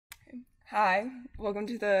Hi, welcome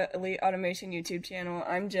to the Elite Automation YouTube channel.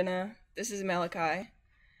 I'm Jenna. This is Malachi.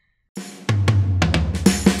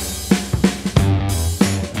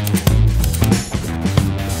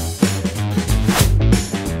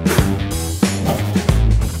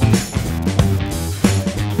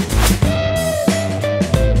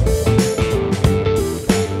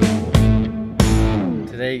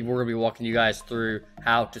 Today we're going to be walking you guys through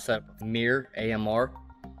how to set up MiR AMR.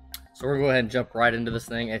 So we're going to go ahead and jump right into this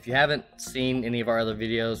thing. If you haven't seen any of our other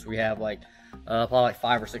videos, we have probably like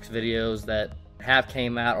 5 or 6 videos that have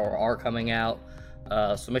came out or are coming out.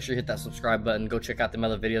 So make sure you hit that subscribe button. Go check out them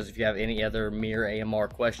other videos if you have any other MiR AMR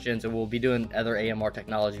questions. And we'll be doing other AMR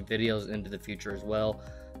technology videos into the future as well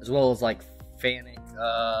as like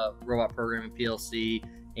FANUC, robot programming, PLC,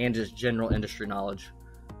 and just general industry knowledge.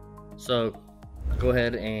 So go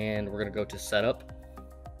ahead and we're going to go to setup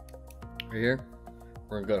right here.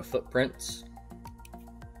 We're going to go to footprints.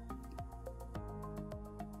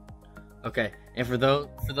 Okay, and for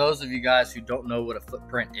those of you guys who don't know what a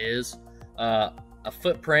footprint is, a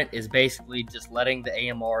footprint is basically just letting the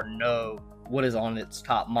AMR know what is on its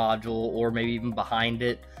top module or maybe even behind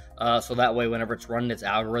it. So that way whenever it's running its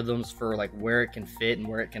algorithms for like where it can fit and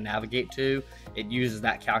where it can navigate to, it uses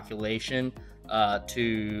that calculation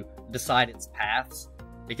to decide its paths.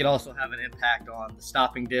 It can also have an impact on the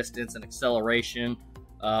stopping distance and acceleration,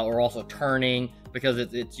 or also turning, because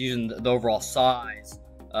it's using the overall size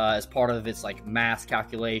as part of its like mass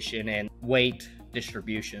calculation and weight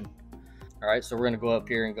distribution. All right, so we're gonna go up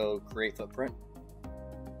here and go create footprint.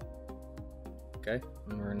 Okay,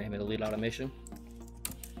 and we're gonna name it Elite Automation.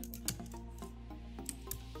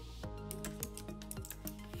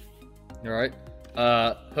 All right,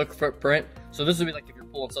 hook footprint. So this would be like if you're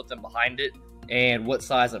pulling something behind it and what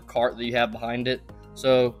size of cart that you have behind it.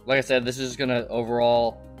 So like I said, this is gonna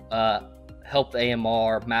overall help the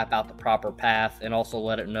AMR map out the proper path and also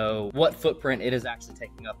let it know what footprint it is actually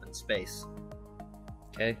taking up in space.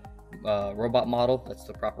 Okay, robot model, that's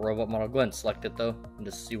the proper robot model. Go ahead and select it though and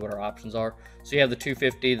just see what our options are. So you have the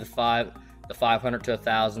 250, the 500 to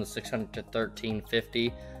 1,000, the 600 to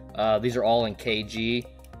 1350. These are all in kg.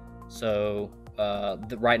 So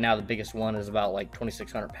right now the biggest one is about like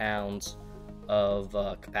 2,600 pounds of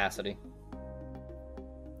capacity.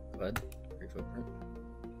 Go ahead, create footprint.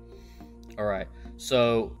 All right,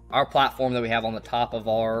 so our platform that we have on the top of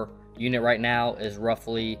our unit right now is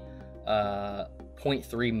roughly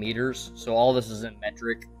 0.3 meters. So all this is in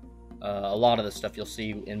metric. A lot of the stuff you'll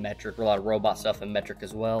see in metric, a lot of robot stuff in metric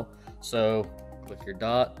as well. So click your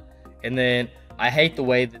dot, and then I hate the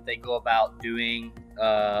way that they go about doing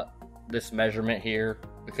this measurement here,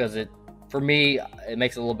 because for me it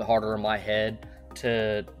makes it a little bit harder in my head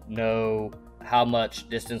to know how much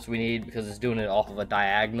distance we need, because it's doing it off of a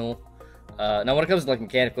diagonal. Now when it comes to like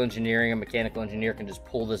mechanical engineering, a mechanical engineer can just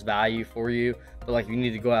pull this value for you, but like you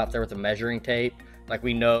need to go out there with a measuring tape. Like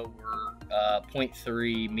we know we're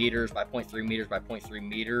 0.3 meters by 0.3 meters by 0.3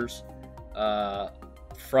 meters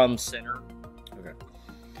from center. Okay,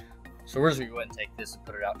 so we're just gonna go ahead and take this and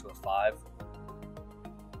put it out to a 5.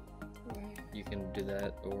 You can do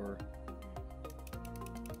that, or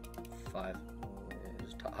 5.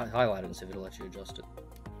 Just highlight it and see if it'll let you adjust it.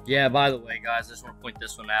 Yeah, by the way, guys, I just want to point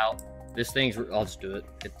this one out. This thing's, I'll just do it.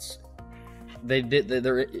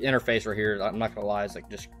 Their interface right here, I'm not gonna lie, is like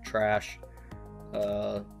just trash.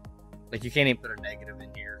 Like you can't even put a negative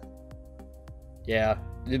in here. Yeah,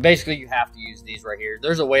 basically you have to use these right here.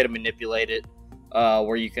 There's a way to manipulate it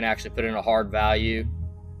where you can actually put in a hard value,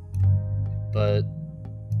 but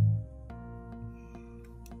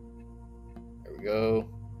there we go.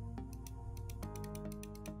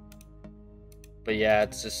 But yeah,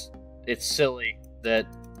 it's silly that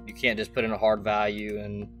you can't just put in a hard value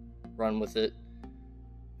and run with it.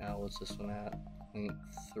 Now what's this one at?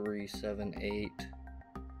 0.378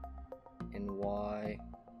 in Y.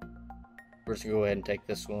 We're just gonna go ahead and take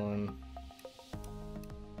this one.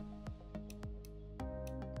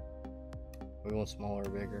 We want smaller or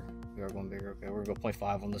bigger? We are going bigger. Okay, we're gonna go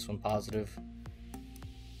 0.5 on this one, positive.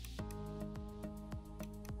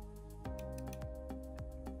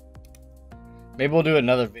 Maybe we'll do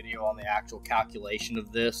another video on the actual calculation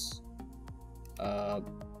of this,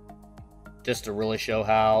 just to really show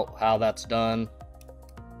how that's done.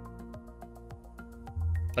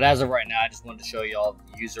 But as of right now, I just wanted to show you all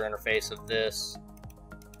the user interface of this.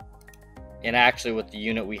 And actually with the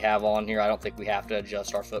unit we have on here, I don't think we have to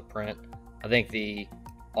adjust our footprint. I think the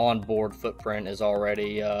onboard footprint is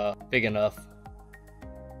already big enough.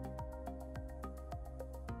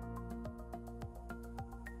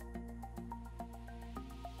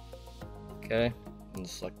 Okay, and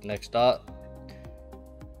select the next dot.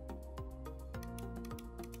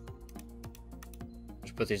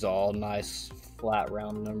 Just put these all nice, flat,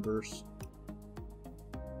 round numbers.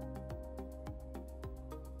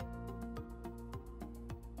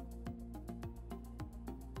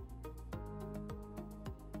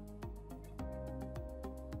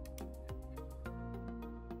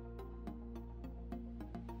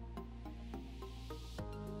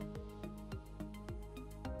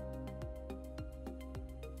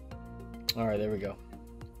 All right, there we go.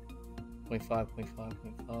 0.5, 0.5,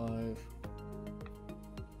 0.5.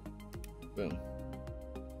 Boom.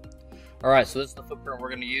 All right, so this is the footprint we're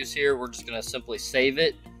going to use here. We're just going to simply save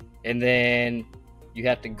it, and then you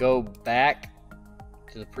have to go back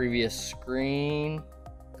to the previous screen.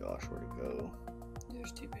 Gosh, where'd it go?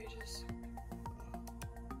 There's 2 pages.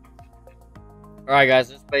 All right, guys,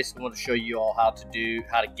 this basically want to show you all how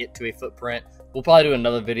to get to a footprint. We'll probably do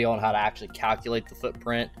another video on how to actually calculate the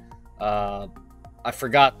footprint. I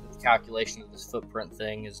forgot that the calculation of this footprint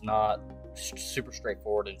thing is not super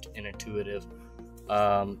straightforward and intuitive.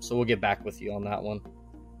 So we'll get back with you on that one.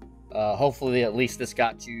 Hopefully at least this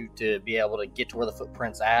got you to be able to get to where the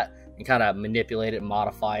footprint's at and kind of manipulate it and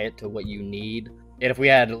modify it to what you need. And if we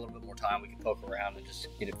had a little bit more time, we could poke around and just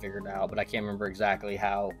get it figured out, but I can't remember exactly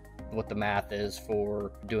what the math is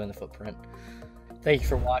for doing the footprint. Thank you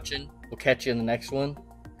for watching. We'll catch you in the next one.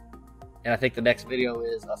 And I think the next video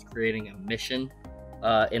is us creating a mission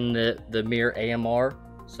in the MiR AMR.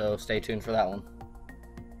 So stay tuned for that one.